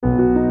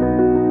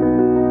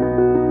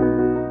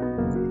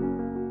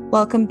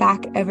Welcome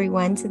back,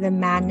 everyone, to the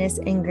Madness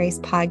and Grace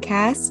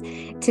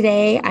podcast.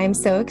 Today, I'm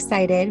so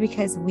excited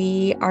because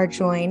we are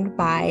joined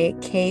by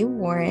Kay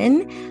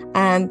Warren.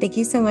 Thank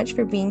you so much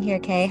for being here,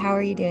 Kay. How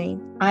are you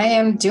doing? I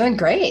am doing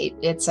great.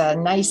 It's a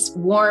nice,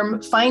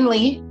 warm,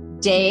 finally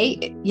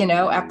day,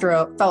 after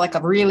felt like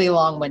a really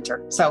long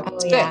winter. So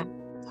it's yeah,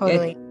 good.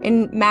 Totally. Good.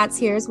 And Matt's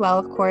here as well,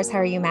 of course. How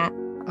are you, Matt?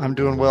 I'm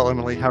doing well,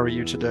 Emily. How are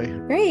you today?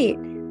 Great.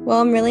 Well,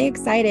 I'm really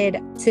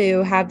excited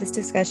to have this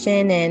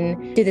discussion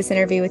and do this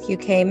interview with you,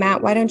 Kay.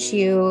 Matt, why don't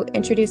you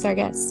introduce our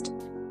guest?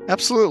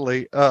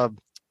 Absolutely.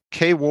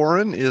 Kay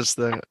Warren is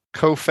the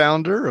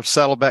co-founder of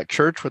Saddleback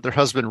Church with her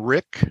husband,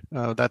 Rick.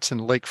 That's in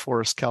Lake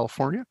Forest,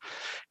 California.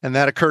 And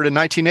that occurred in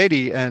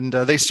 1980. And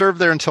they served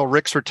there until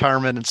Rick's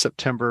retirement in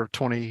September of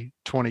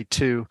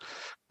 2022.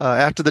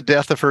 After the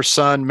death of her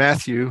son,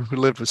 Matthew, who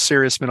lived with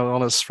serious mental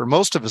illness for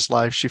most of his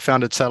life, she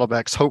founded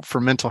Saddleback's Hope for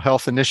Mental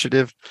Health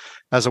initiative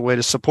as a way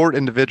to support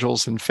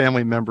individuals and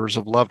family members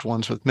of loved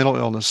ones with mental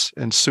illness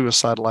and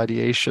suicidal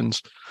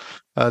ideations.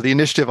 The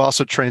initiative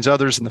also trains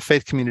others in the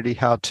faith community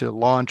how to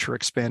launch or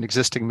expand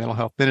existing mental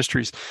health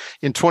ministries.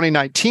 In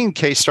 2019,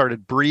 Kay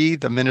started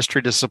Breathe, a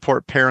ministry to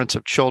support parents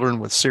of children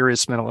with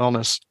serious mental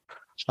illness.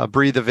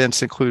 Breathe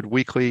events include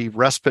weekend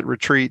respite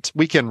retreats,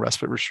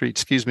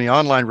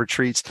 online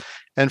retreats,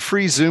 and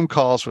free Zoom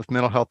calls with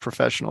mental health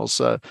professionals.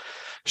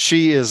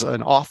 She is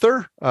an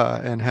author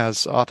and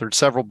has authored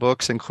several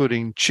books,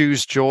 including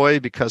Choose Joy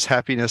Because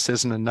Happiness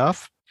Isn't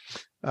Enough.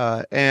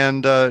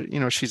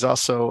 She's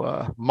also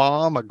a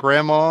mom, a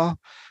grandma,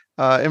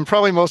 and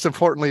probably most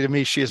importantly to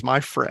me, she is my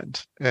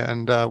friend.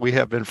 And we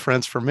have been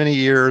friends for many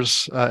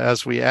years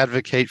as we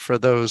advocate for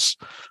those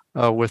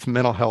with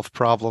mental health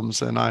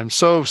problems. And I'm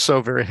so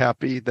very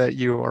happy that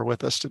you are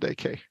with us today,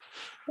 Kay.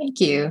 Thank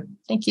you.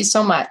 Thank you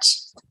so much.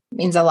 It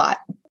means a lot.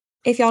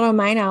 If y'all don't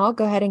mind, I'll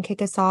go ahead and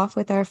kick us off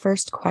with our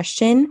first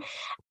question.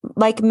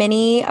 Like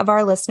many of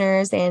our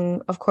listeners,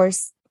 and of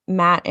course,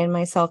 Matt and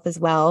myself as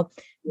well,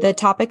 the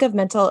topic of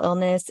mental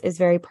illness is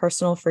very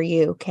personal for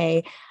you,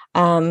 Kay.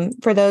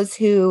 For those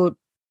who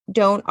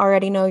don't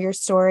already know your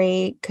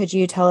story, could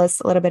you tell us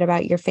a little bit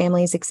about your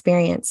family's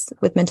experience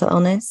with mental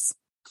illness?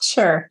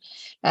 Sure.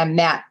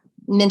 Matt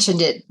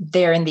mentioned it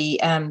there in the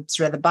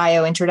sort of the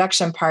bio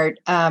introduction part.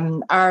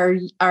 Our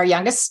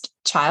youngest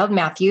child,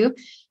 Matthew,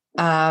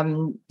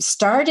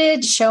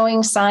 started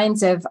showing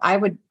signs of,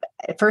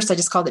 at first I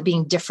just called it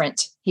being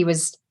different.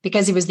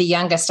 Because he was the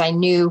youngest, I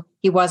knew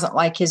he wasn't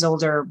like his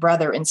older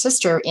brother and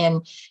sister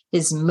in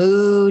his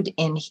mood,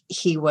 and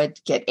he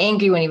would get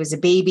angry when he was a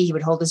baby. He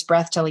would hold his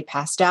breath till he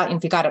passed out. And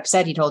if he got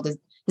upset, he'd hold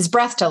his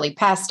breath till he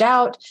passed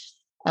out.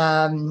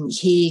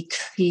 He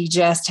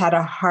just had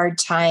a hard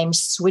time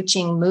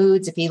switching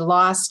moods. If he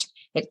lost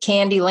at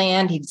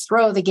Candyland, he'd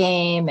throw the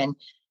game and,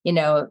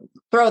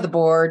 throw the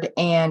board,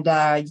 and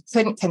you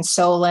couldn't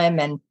console him.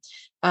 And,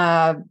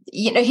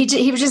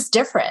 he was just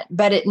different,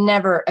 but it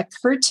never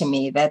occurred to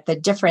me that the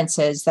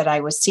differences that I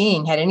was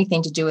seeing had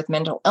anything to do with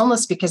mental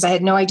illness, because I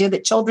had no idea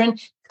that children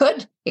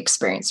could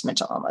experience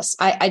mental illness.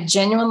 I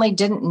genuinely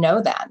didn't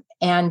know that.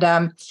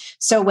 And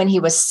so when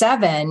he was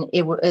 7,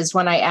 it was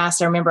when I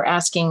remember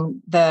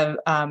asking the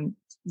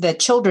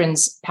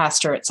children's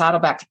pastor at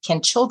Saddleback,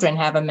 can children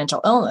have a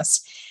mental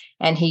illness?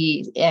 And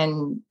he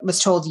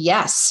was told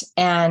yes.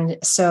 And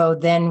so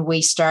then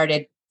we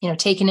started,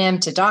 taking him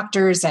to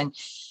doctors, and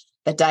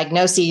the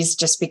diagnoses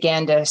just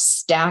began to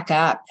stack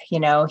up. He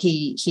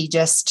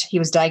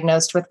was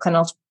diagnosed with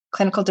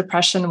clinical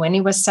depression when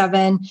he was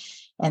 7.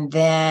 And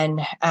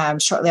then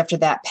shortly after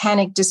that,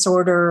 panic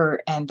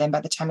disorder. And then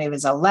by the time he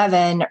was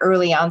 11,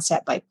 early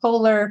onset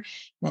bipolar. And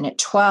then at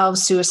 12,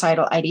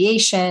 suicidal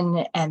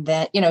ideation. And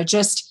then,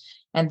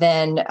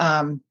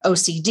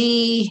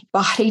 OCD,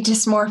 body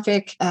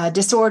dysmorphic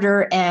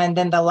disorder. And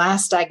then the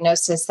last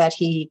diagnosis that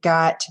he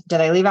got,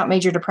 did I leave out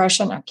major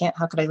depression?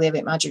 How could I leave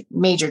out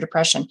major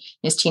depression in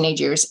his teenage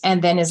years?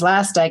 And then his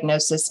last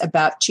diagnosis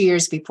about 2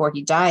 years before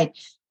he died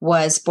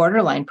was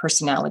borderline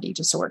personality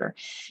disorder.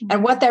 Mm-hmm.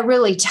 And what that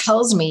really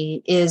tells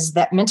me is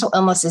that mental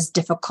illness is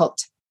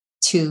difficult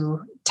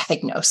to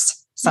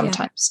diagnose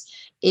sometimes.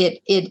 Yeah.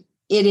 It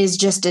is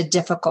just a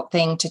difficult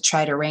thing to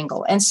try to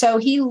wrangle. And so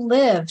he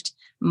lived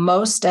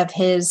most of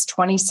his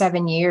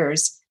 27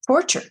 years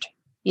tortured.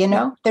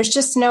 There's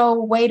just no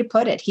way to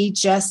put it. He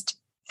just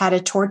had a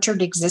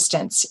tortured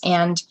existence.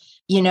 And,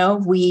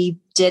 we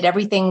did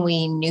everything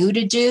we knew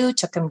to do,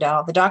 took him to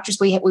all the doctors.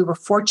 We were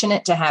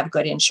fortunate to have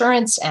good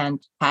insurance and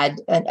had,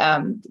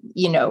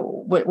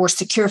 were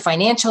secure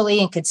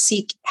financially and could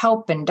seek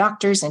help and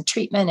doctors and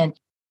treatment. And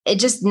it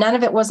just, none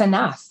of it was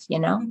enough,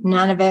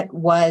 none of it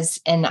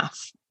was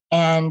enough.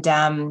 And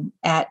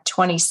at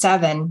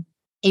 27,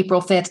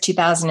 April 5th,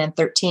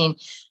 2013,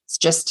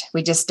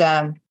 we just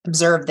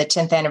observed the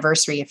 10th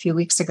anniversary a few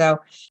weeks ago.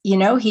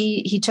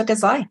 He took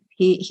his life.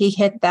 He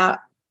hit that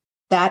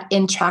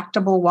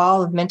intractable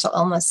wall of mental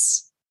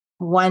illness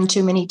one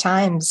too many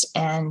times,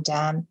 and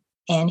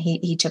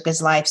he took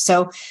his life.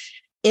 So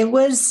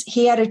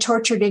he had a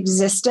tortured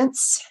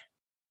existence.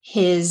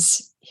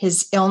 His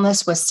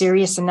illness was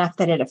serious enough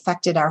that it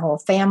affected our whole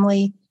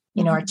family.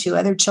 our two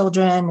other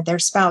children, their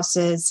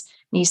spouses,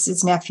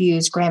 nieces,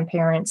 nephews,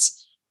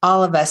 grandparents,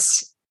 all of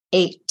us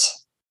ate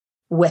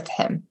with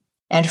him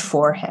and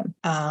for him.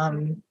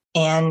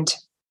 And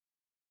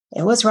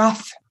it was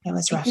rough. It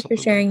was rough. Thank you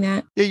for sharing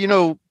that.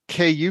 Yeah,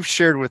 Kay, you've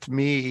shared with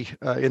me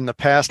in the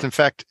past, in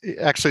fact,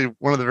 actually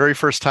one of the very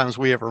first times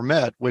we ever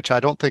met, which I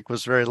don't think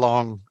was very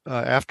long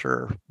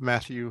after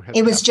Matthew had.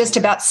 It was just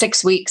about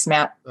 6 weeks,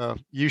 Matt.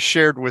 You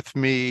shared with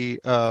me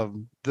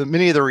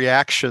many of the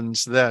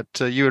reactions that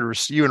you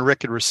and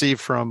Rick had received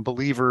from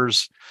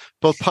believers,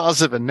 both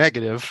positive and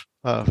negative.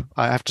 I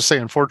have to say,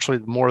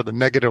 unfortunately, more of the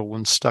negative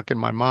ones stuck in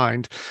my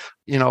mind,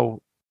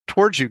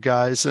 towards you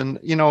guys. And,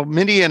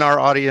 many in our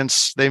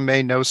audience, they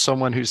may know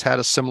someone who's had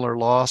a similar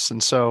loss.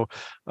 And so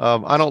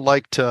I don't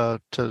like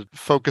to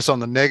focus on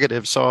the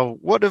negative. So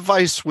what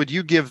advice would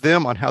you give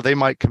them on how they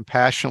might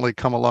compassionately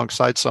come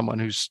alongside someone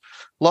who's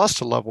lost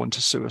a loved one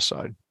to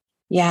suicide?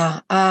 Yeah.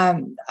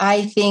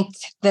 I think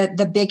that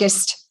the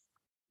biggest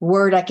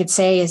word I could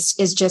say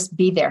is just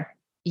be there.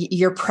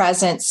 Your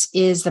presence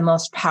is the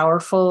most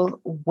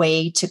powerful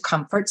way to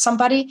comfort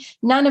somebody.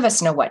 None of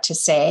us know what to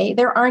say.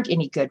 There aren't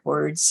any good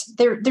words.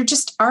 There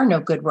just are no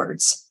good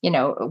words.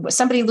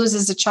 Somebody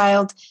loses a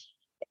child,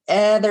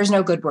 there's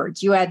no good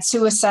words. You add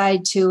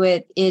suicide to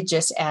it, it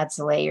just adds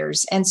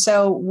layers. And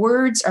so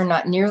words are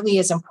not nearly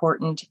as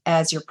important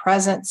as your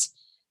presence,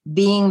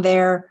 being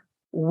there,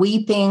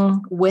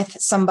 weeping with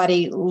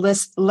somebody,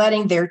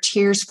 letting their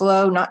tears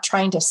flow, not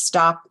trying to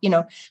stop.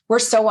 We're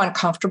so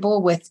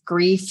uncomfortable with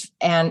grief,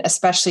 and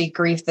especially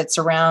grief that's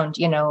around,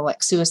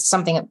 like suicide,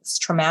 something that's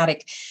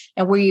traumatic.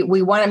 And we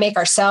want to make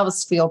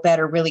ourselves feel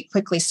better really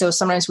quickly. So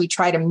sometimes we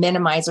try to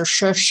minimize or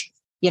shush,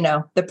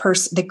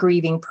 the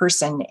grieving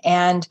person.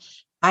 And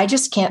I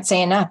just can't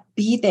say enough.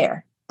 Be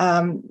there.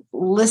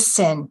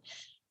 Listen,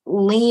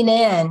 lean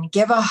in,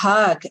 give a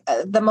hug.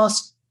 The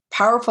most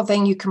powerful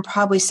thing you can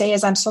probably say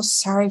is, I'm so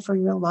sorry for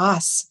your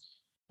loss.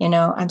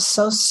 I'm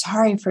so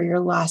sorry for your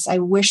loss. I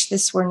wish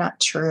this were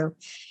not true.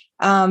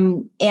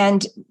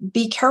 And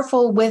be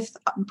careful with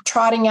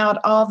trotting out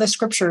all the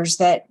scriptures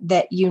that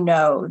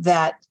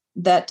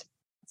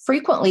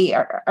frequently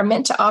are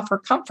meant to offer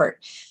comfort.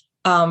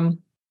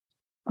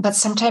 But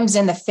sometimes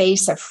in the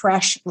face of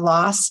fresh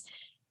loss,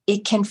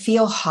 it can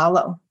feel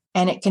hollow,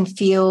 and it can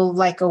feel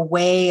like a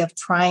way of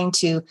trying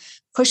to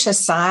push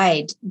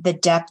aside the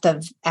depth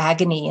of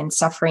agony and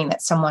suffering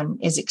that someone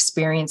is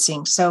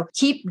experiencing. So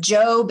keep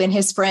Job and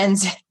his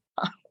friends in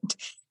mind,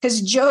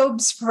 because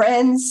Job's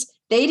friends,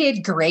 they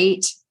did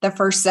great the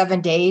first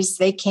 7 days.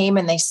 They came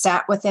and they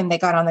sat with him. They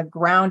got on the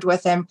ground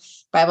with him.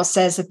 Bible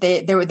says that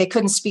they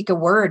couldn't speak a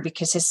word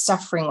because his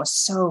suffering was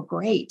so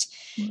great.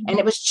 Mm-hmm. And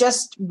it was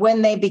just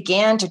when they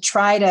began to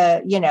try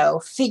to,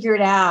 figure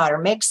it out or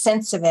make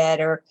sense of it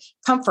or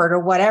comfort or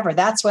whatever,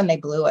 that's when they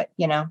blew it.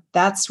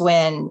 That's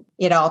when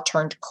it all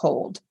turned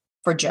cold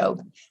for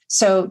Job.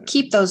 So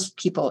keep those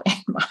people in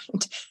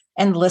mind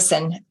and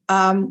listen.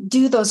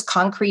 Do those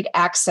concrete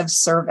acts of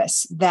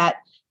service that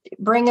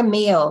bring a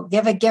meal,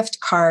 give a gift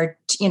card,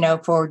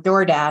 for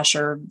DoorDash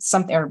or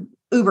something, or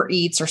Uber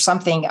Eats or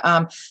something.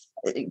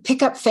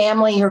 Pick up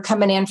family who are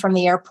coming in from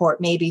the airport,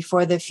 maybe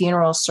for the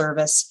funeral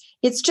service.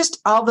 It's just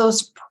all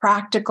those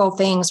practical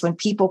things when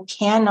people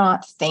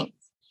cannot think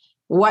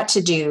what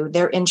to do.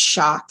 They're in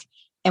shock.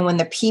 And when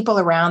the people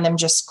around them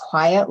just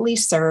quietly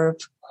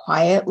serve,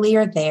 quietly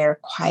are there,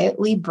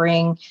 quietly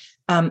bring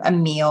a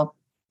meal.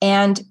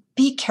 And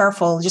be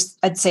careful.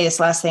 I'd say this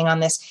last thing on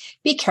this.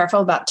 Be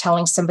careful about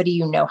telling somebody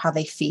how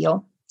they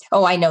feel.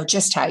 Oh, I know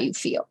just how you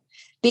feel.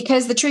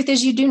 Because the truth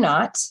is you do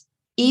not.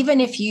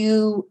 Even if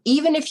you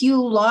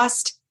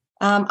lost,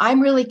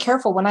 I'm really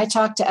careful when I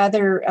talk to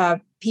other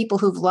people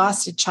who've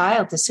lost a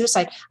child to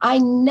suicide. I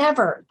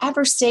never,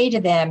 ever say to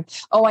them,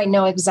 oh, I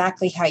know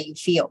exactly how you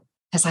feel,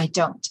 because I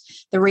don't.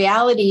 The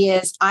reality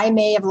is I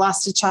may have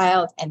lost a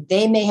child and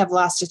they may have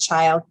lost a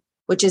child,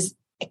 which is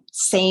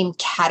same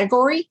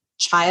category,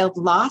 child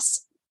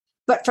loss.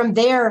 But from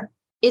there,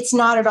 it's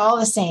not at all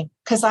the same,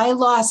 because I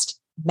lost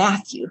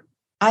Matthew.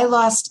 I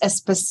lost a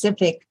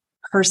specific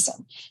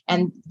person,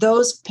 and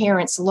those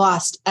parents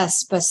lost a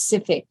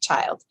specific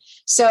child.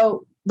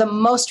 So the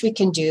most we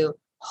can do,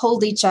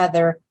 hold each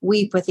other,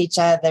 weep with each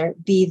other,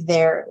 be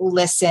there,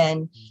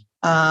 listen,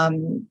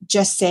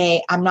 just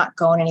say, I'm not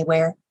going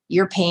anywhere.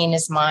 Your pain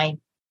is mine.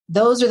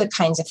 Those are the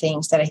kinds of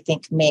things that I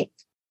think make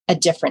a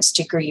difference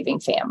to grieving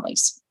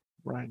families.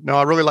 Right. No,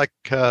 I really like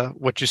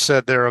what you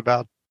said there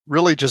about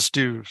really just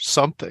do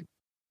something.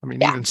 I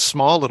mean, even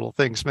small little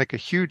things make a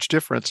huge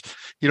difference.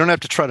 You don't have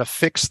to try to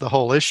fix the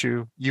whole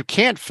issue. You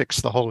can't fix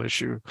the whole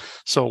issue.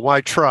 So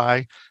why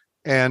try?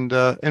 And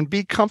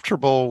be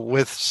comfortable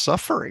with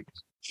suffering.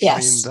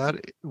 Yes. I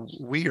mean,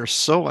 we are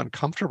so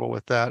uncomfortable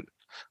with that.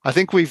 I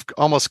think we've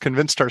almost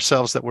convinced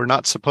ourselves that we're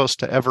not supposed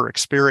to ever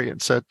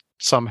experience it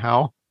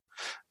somehow,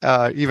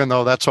 even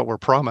though that's what we're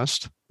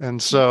promised.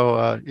 And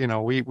so,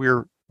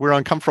 we're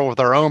uncomfortable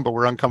with our own, but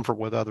we're uncomfortable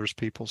with others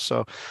people.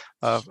 So,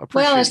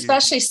 well,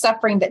 especially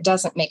suffering that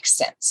doesn't make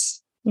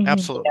sense.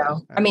 Absolutely.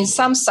 I mean,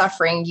 some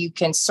suffering you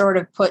can sort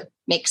of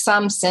make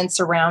some sense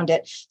around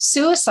it.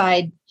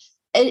 Suicide,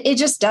 it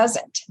just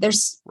doesn't.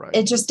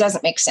 It just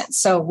doesn't make sense.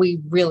 So we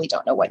really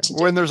don't know what to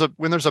do. When there's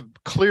a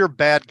clear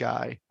bad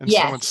guy and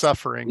someone's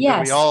suffering,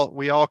 then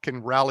we all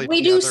can rally together.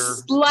 We do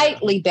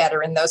slightly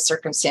better in those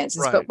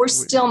circumstances, but we're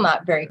still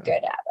not very good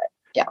at it.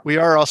 Yeah. We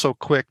are also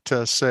quick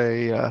to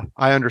say,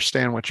 I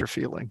understand what you're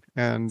feeling.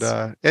 And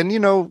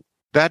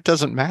that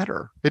doesn't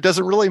matter. It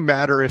doesn't really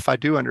matter if I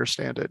do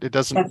understand it. It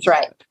doesn't. That's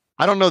right.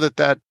 I don't know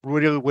that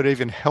really would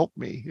even help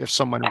me if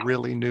someone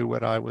really knew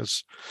what I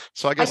was.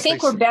 So I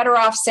think we're better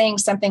off saying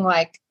something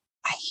like,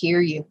 I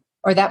hear you,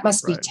 or that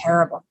must be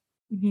terrible,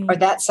 or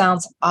that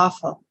sounds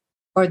awful,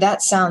 or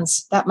that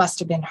must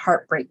have been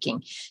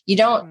heartbreaking.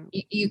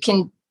 You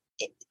can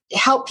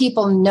help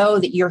people know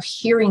that you're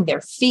hearing their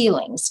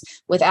feelings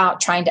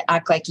without trying to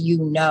act like you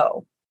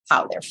know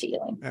how they're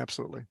feeling.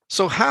 Absolutely.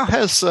 So how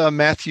has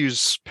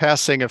Matthew's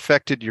passing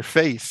affected your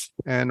faith,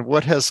 and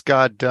what has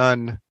God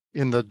done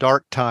in the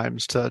dark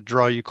times to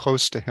draw you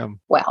close to him?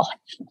 Well,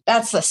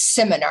 that's a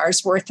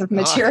seminary's worth of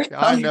material.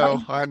 I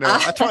know.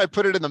 That's why I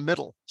put it in the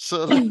middle.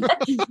 So,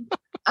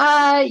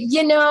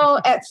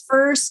 at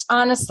first,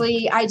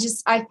 honestly,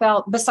 I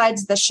felt,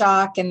 besides the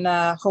shock and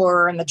the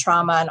horror and the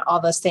trauma and all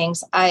those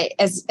things,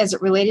 as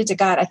it related to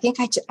God, I think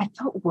I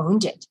felt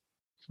wounded.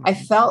 I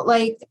felt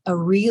like a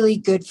really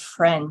good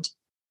friend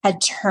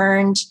had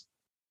turned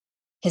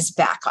his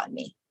back on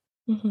me.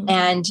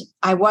 And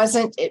it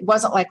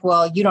wasn't like,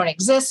 well, you don't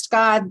exist,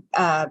 God.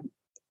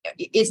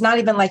 It's not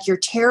even like you're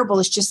terrible.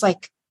 It's just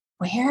like,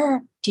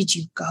 where did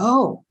you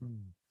go?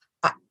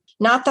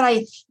 Not that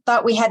I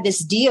thought we had this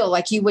deal,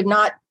 like you would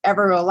not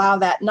ever allow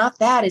that. Not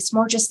that. It's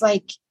more just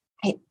like,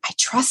 I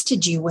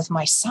trusted you with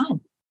my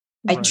son.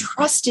 Right. I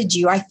trusted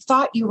you. I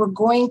thought you were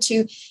going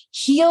to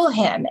heal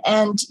him,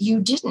 and you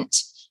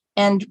didn't.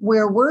 And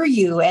where were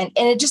you? And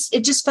it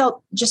just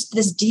felt just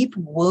this deep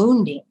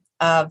wounding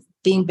of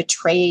being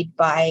betrayed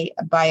by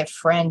a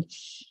friend.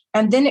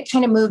 And then it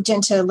kind of moved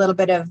into a little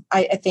bit of,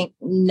 I think,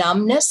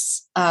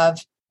 numbness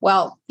of,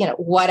 well,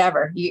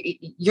 whatever,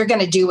 you're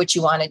going to do what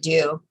you want to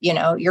do.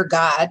 You're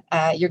God.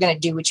 You're going to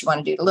do what you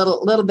want to do. A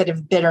little bit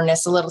of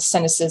bitterness, a little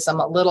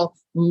cynicism, a little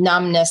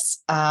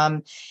numbness.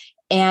 And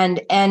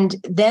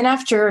then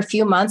after a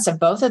few months of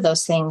both of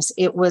those things,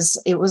 it was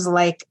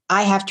like,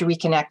 I have to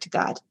reconnect to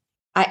God.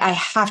 I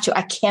have to.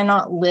 I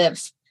cannot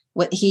live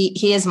with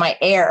He is my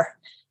air.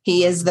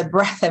 He is the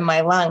breath in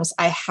my lungs.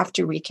 I have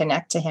to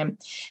reconnect to him.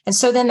 And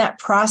so then that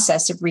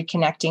process of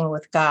reconnecting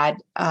with God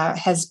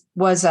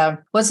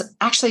was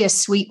actually a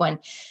sweet one,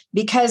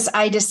 because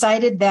I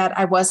decided that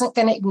I wasn't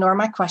going to ignore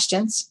my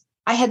questions.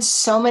 I had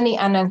so many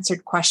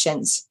unanswered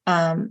questions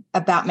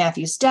about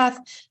Matthew's death,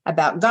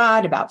 about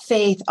God, about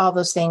faith, all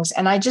those things.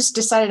 And I just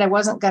decided I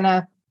wasn't going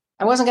to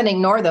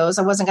ignore those.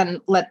 I wasn't going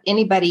to let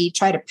anybody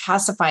try to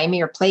pacify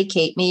me or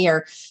placate me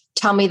or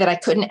tell me that I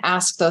couldn't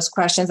ask those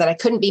questions, that I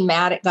couldn't be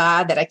mad at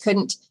God, that I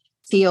couldn't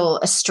feel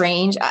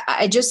estranged.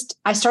 I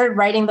started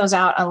writing those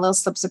out on little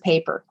slips of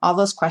paper, all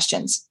those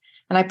questions.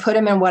 And I put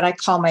them in what I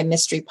call my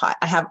mystery pot.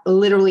 I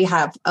literally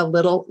have a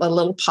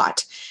little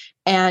pot.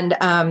 And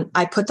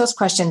I put those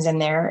questions in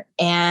there,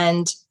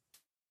 and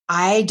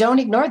I don't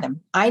ignore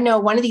them. I know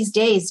one of these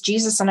days,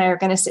 Jesus and I are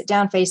going to sit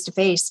down face to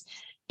face,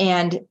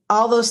 and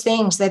all those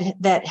things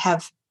that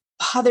have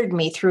bothered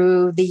me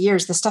through the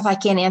years, the stuff I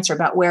can't answer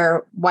about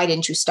why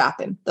didn't you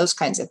stop him? Those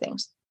kinds of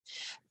things.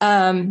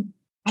 I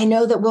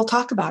know that we'll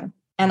talk about him.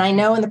 And I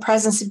know in the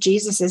presence of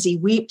Jesus, as he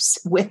weeps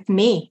with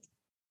me,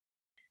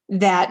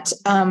 that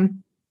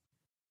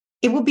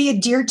it will be a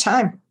dear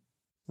time.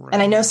 Right.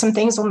 And I know some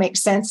things will make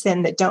sense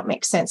then that don't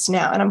make sense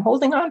now. And I'm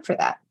holding on for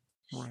that.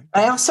 Right.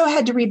 I also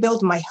had to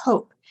rebuild my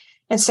hope.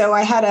 And so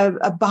I had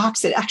a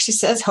box that actually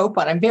says hope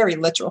on it. I'm very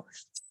literal.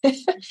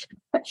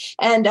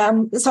 And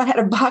so I had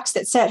a box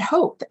that said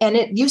hope, and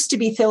it used to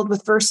be filled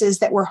with verses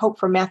that were hope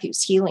for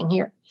Matthew's healing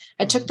here.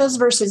 I took those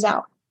verses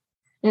out,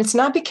 and it's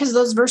not because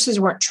those verses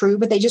weren't true,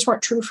 but they just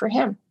weren't true for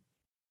him.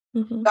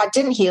 God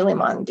didn't heal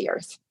him on the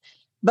earth,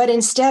 but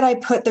instead I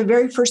put the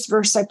very first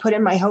verse I put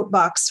in my hope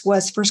box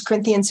was 1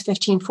 Corinthians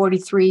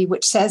 15:43,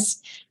 which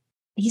says,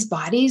 these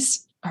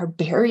bodies are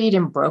buried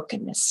in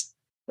brokenness,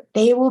 but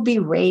they will be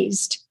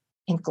raised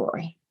in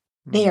glory.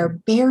 They are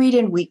buried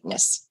in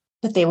weakness,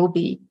 but they will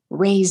be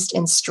raised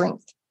in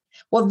strength.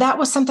 Well, that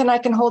was something I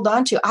can hold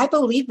on to. I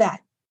believe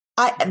that.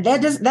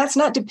 That's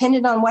not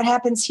dependent on what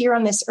happens here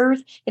on this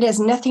earth. It has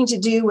nothing to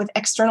do with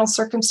external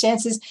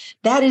circumstances.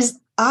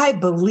 I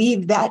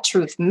believe that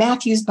truth.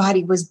 Matthew's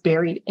body was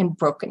buried in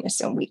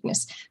brokenness and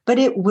weakness, but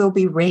it will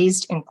be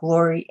raised in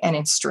glory and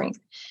in strength.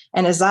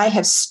 And as I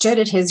have stood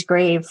at his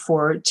grave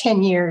for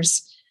 10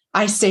 years,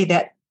 I say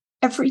that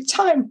every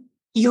time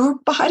your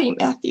body,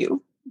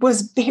 Matthew,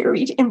 was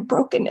buried in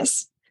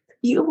brokenness,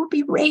 you will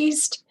be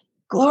raised.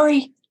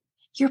 Glory.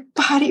 Your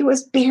body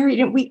was buried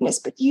in weakness,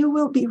 but you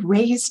will be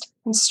raised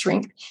in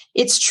strength.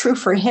 It's true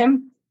for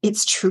him.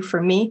 It's true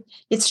for me.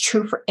 It's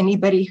true for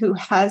anybody who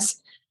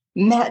has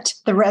met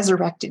the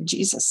resurrected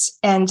Jesus.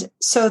 And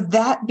so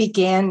that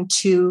began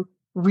to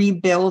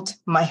rebuild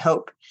my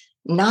hope,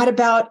 not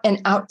about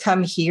an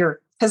outcome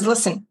here. Because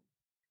listen,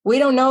 we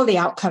don't know the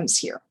outcomes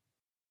here.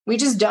 We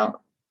just don't.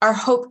 Our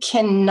hope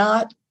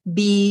cannot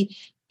be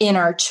in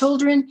our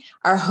children.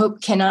 Our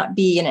hope cannot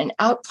be in an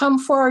outcome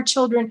for our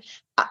children.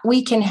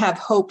 We can have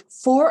hope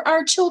for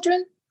our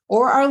children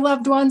or our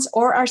loved ones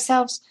or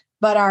ourselves,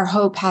 but our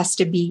hope has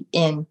to be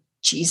in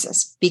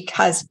Jesus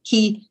because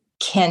he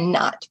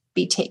cannot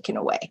be taken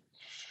away.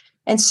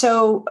 And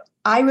so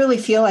I really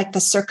feel like the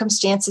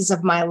circumstances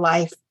of my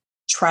life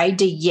tried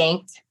to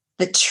yank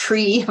the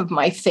tree of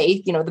my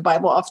faith. You know, the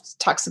Bible often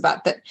talks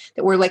about that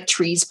we're like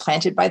trees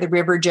planted by the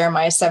river,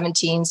 Jeremiah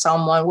 17,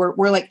 Psalm 1.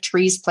 We're like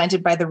trees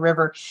planted by the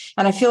river.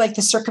 And I feel like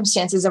the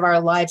circumstances of our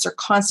lives are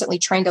constantly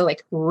trying to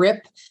like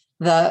rip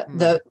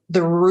the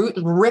root,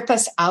 rip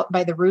us out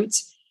by the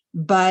roots.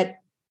 But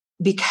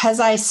because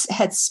I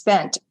had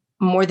spent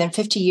more than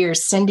 50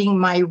 years sending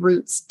my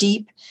roots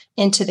deep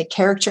into the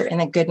character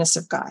and the goodness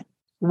of God,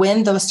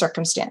 when those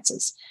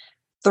circumstances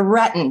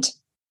threatened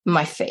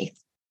my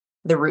faith,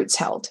 the roots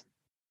held.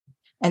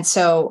 And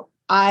so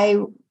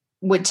I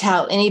would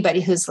tell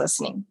anybody who's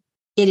listening,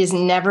 it is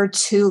never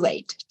too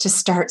late to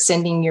start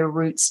sending your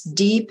roots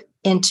deep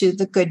into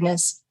the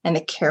goodness and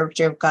the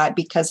character of God,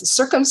 because the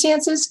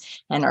circumstances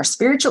and our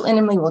spiritual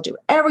enemy will do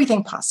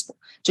everything possible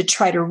to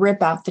try to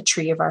rip out the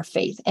tree of our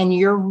faith. And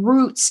your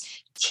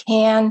roots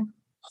can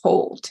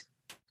hold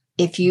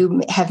if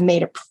you have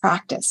made a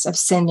practice of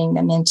sending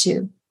them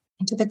into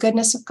the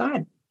goodness of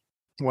God.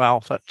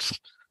 Wow, that's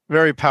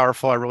very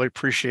powerful. I really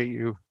appreciate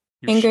you.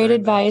 And great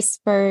advice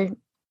for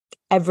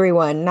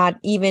everyone, not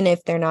even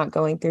if they're not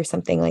going through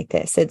something like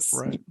this. It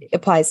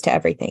applies to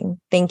everything.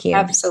 Thank you.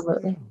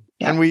 Absolutely.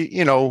 Yeah. And we,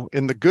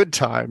 in the good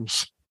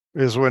times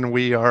is when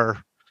we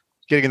are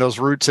getting those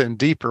roots in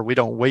deeper. We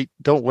don't wait.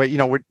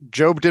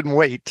 Job didn't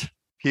wait.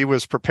 He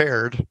was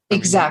prepared.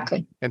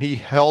 Exactly. And he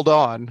held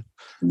on.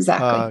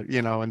 Exactly.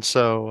 And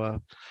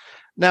so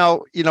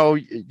now,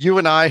 you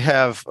and I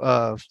have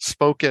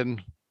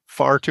spoken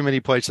far too many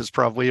places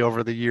probably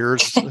over the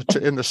years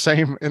in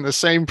the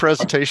same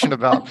presentation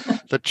about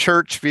the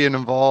church being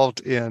involved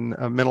in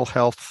mental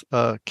health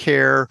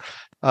care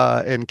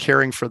and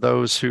caring for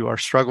those who are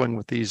struggling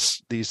with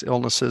these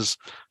illnesses.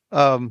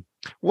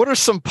 What are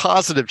some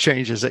positive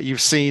changes that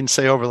you've seen,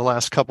 say, over the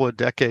last couple of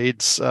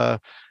decades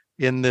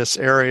in this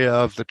area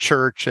of the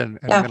church and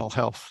mental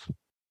health?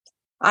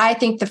 I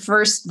think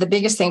the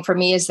biggest thing for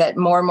me is that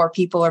more and more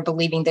people are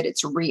believing that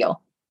it's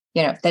real,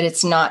 that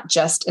it's not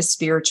just a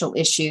spiritual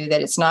issue,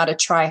 that it's not a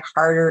try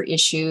harder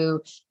issue,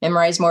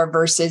 memorize more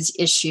verses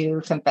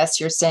issue, confess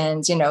your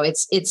sins.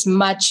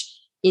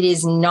 It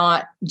is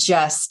not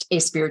just a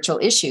spiritual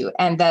issue,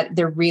 and that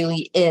there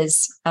really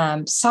is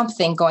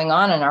something going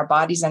on in our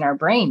bodies and our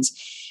brains.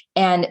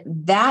 And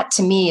that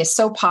to me is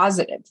so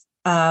positive.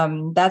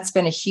 That's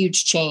been a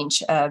huge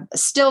change.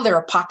 Still, there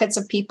are pockets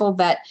of people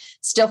that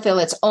still feel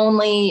it's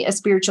only a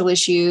spiritual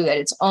issue, that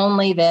it's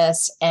only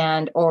this,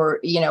 or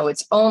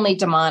it's only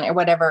demonic or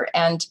whatever.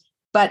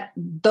 But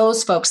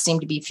those folks seem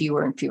to be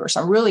fewer and fewer.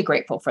 So I'm really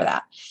grateful for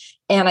that.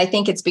 And I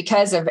think it's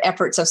because of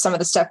efforts of some of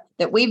the stuff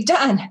that we've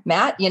done,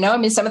 Matt,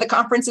 some of the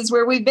conferences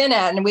where we've been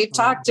at, and we've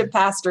talked to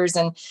pastors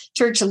and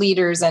church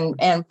leaders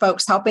and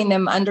folks, helping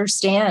them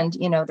understand,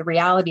 the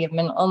reality of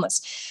mental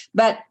illness.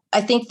 But I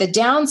think the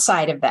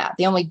downside of that,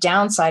 the only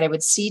downside I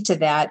would see to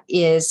that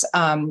is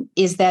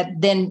that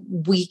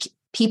then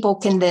people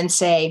can then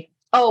say,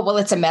 oh, well,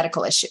 it's a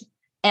medical issue.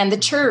 And the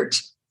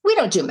church, we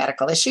don't do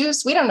medical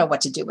issues. We don't know what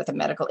to do with a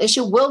medical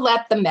issue. We'll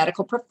let the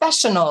medical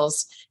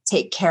professionals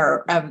take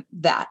care of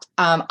that.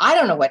 I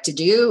don't know what to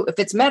do. If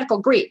it's medical,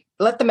 great.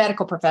 Let the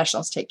medical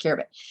professionals take care of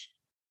it.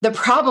 The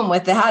problem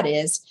with that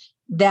is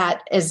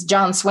that, as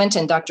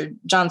Dr.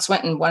 John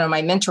Swinton, one of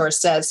my mentors,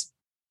 says,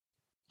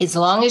 as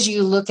long as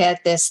you look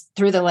at this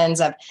through the lens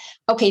of,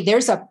 okay,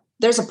 there's a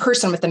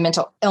person with a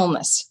mental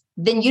illness,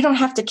 then you don't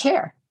have to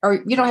care,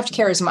 or you don't have to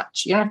care as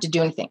much. You don't have to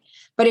do anything.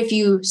 But if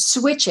you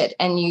switch it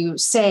and you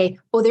say,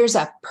 oh, there's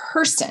a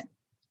person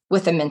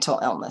with a mental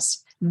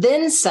illness,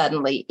 then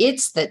suddenly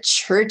it's the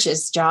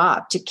church's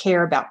job to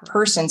care about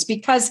persons,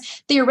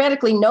 because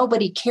theoretically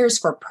nobody cares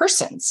for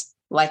persons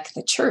like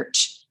the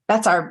church.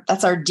 That's our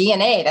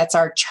DNA. That's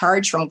our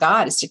charge from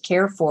God, is to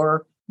care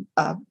for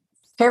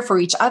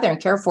each other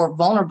and care for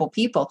vulnerable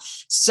people.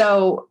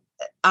 So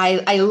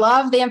I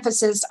love the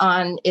emphasis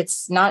on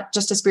it's not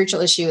just a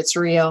spiritual issue, it's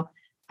real.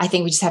 I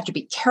think we just have to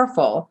be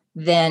careful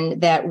then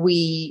that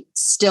we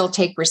still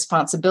take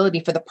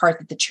responsibility for the part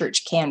that the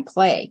church can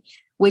play,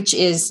 which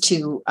is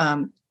to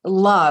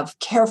love,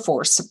 care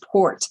for,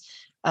 support,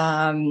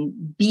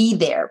 be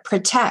there,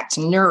 protect,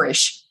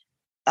 nourish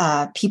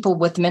people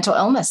with mental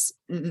illness.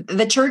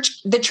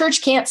 The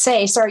church can't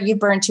say, sorry, you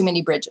burned too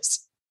many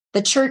bridges.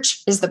 The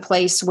church is the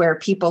place where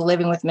people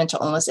living with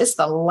mental illness, it's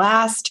the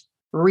last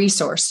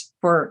resource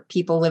for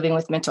people living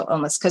with mental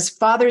illness, because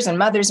fathers and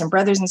mothers and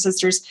brothers and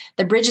sisters,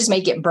 the bridges may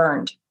get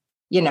burned,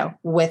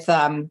 with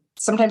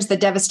sometimes the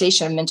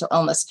devastation of mental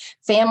illness.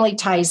 Family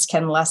ties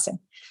can lessen,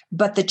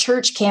 but the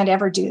church can't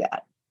ever do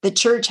that. The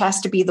church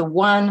has to be the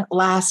one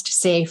last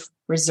safe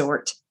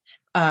resort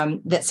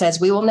that says,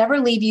 we will never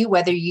leave you,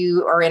 whether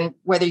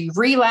you've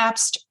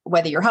relapsed,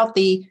 whether you're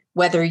healthy,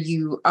 whether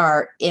you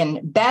are in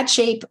bad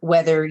shape,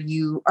 whether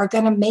you are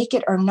going to make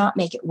it or not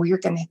make it, we're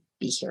going to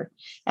be here.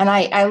 And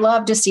I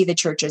love to see the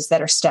churches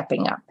that are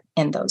stepping up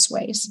in those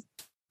ways.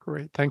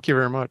 Great. Thank you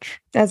very much.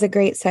 That's a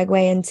great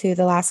segue into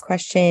the last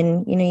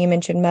question. You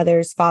mentioned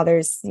mothers,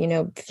 fathers,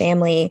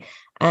 family,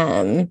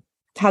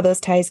 how those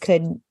ties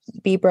could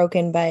be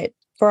broken, but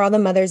for all the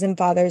mothers and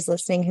fathers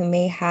listening who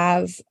may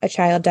have a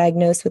child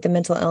diagnosed with a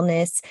mental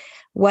illness,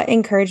 what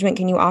encouragement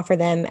can you offer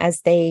them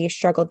as they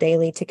struggle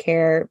daily to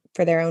care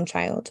for their own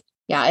child?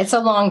 Yeah, it's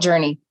a long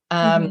journey.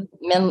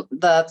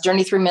 The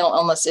journey through mental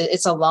illness,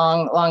 it's a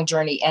long, long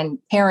journey. And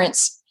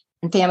parents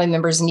and family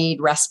members need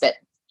respite,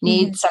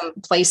 need some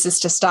places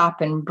to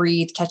stop and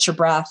breathe, catch your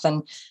breath.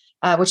 And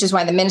which is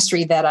why the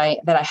ministry that I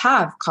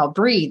have called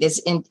Breathe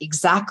is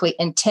exactly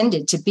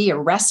intended to be a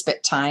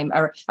respite time,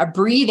 or a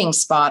breathing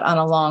spot on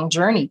a long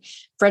journey.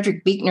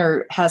 Frederick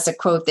Buechner has a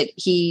quote that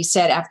he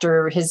said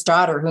after his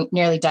daughter, who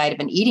nearly died of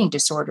an eating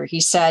disorder. He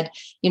said,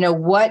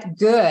 what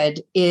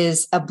good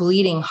is a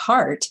bleeding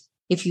heart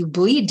if you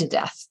bleed to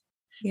death?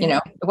 Yeah.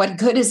 What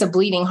good is a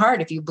bleeding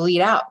heart if you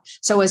bleed out?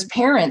 So as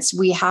parents,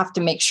 we have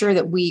to make sure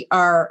that we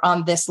are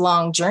on this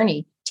long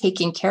journey,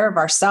 taking care of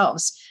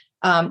ourselves.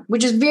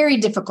 Which is very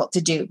difficult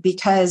to do,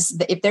 because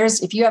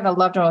if you have a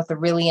loved one with a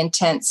really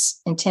intense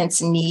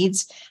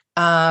needs,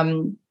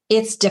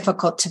 it's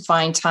difficult to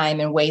find time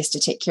and ways to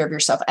take care of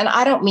yourself. And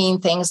I don't mean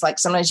things like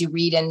sometimes you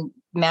read in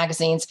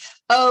magazines,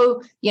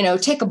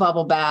 take a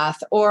bubble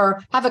bath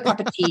or have a cup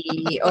of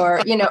tea,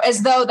 or,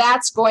 as though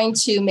that's going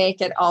to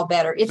make it all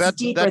better. It's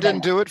deeper that than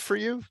didn't do it for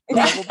you?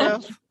 Bubble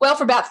bath? Well,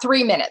 for about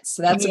 3 minutes.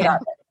 That's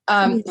about it.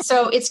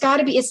 So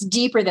it's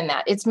deeper than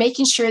that. It's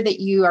making sure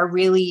that you are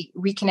really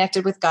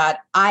reconnected with God.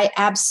 I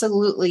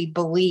absolutely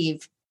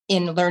believe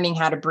in learning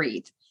how to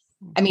breathe.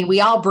 I mean, we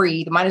all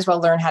breathe, might as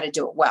well learn how to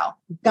do it well.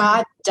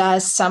 God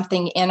does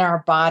something in our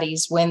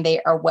bodies when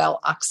they are well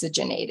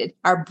oxygenated.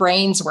 Our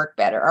brains work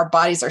better.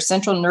 Our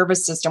central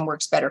nervous system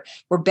works better.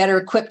 We're better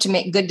equipped to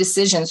make good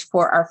decisions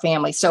for our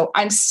family. So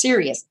I'm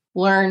serious.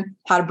 Learn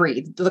how to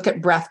breathe. Look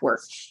at breath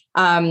work.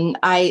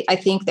 I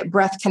think that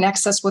breath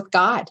connects us with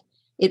God.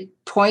 It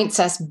points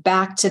us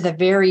back to the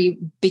very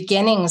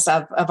beginnings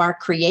of our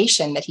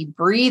creation, that he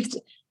breathed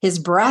his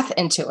breath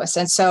into us.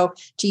 And so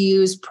to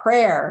use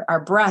prayer, our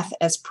breath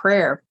as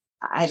prayer,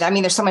 I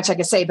mean, there's so much I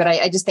could say, but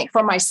I just think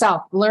for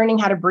myself, learning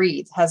how to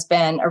breathe has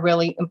been a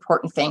really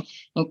important thing,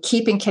 and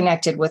keeping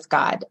connected with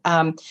God.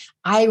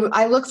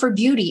 I look for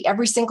beauty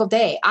every single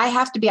day.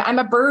 I'm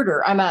a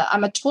birder. I'm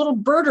a total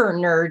birder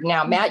nerd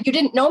now, Matt. You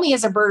didn't know me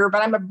as a birder,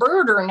 but I'm a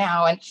birder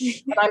now, and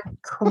I'm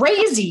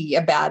crazy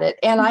about it.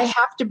 And I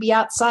have to be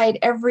outside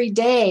every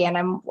day, and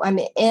I'm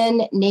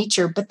in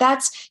nature. But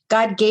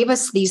God gave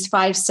us these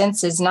 5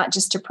 senses, not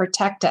just to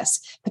protect us,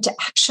 but to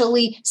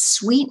actually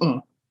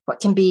sweeten what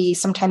can be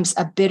sometimes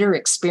a bitter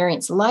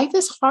experience. Life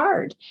is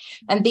hard.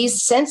 And these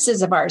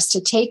senses of ours,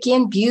 to take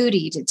in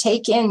beauty, to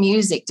take in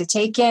music, to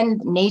take in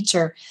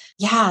nature.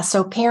 Yeah.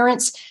 So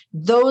parents,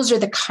 those are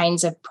the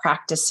kinds of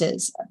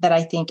practices that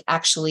I think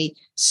actually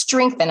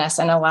strengthen us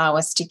and allow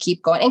us to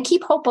keep going and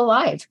keep hope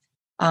alive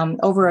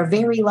over a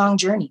very long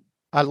journey.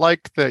 I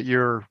like that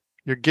you're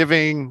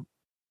giving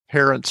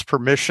parents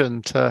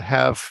permission to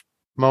have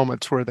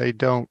moments where they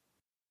don't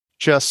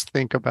just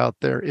think about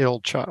their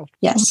ill child.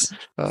 Yes.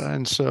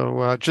 And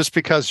so just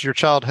because your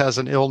child has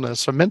an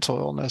illness, a mental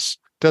illness,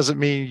 doesn't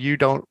mean you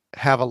don't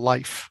have a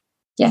life.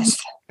 Yes.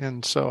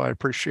 And so I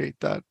appreciate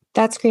that.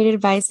 That's great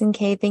advice. And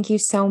Kay, thank you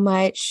so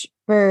much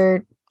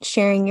for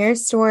sharing your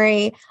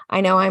story. I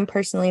know I'm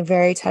personally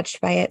very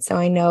touched by it, so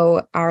I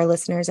know our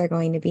listeners are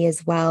going to be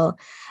as well.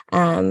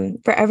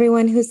 For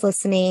everyone who's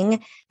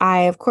listening,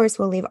 I, of course,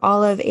 will leave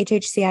all of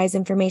HHCI's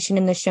information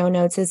in the show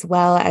notes, as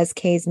well as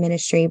Kay's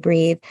ministry,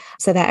 Breathe,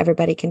 so that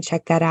everybody can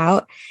check that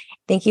out.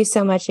 Thank you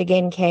so much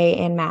again, Kay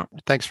and Matt.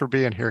 Thanks for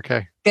being here,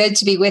 Kay. Good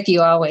to be with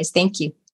you always. Thank you.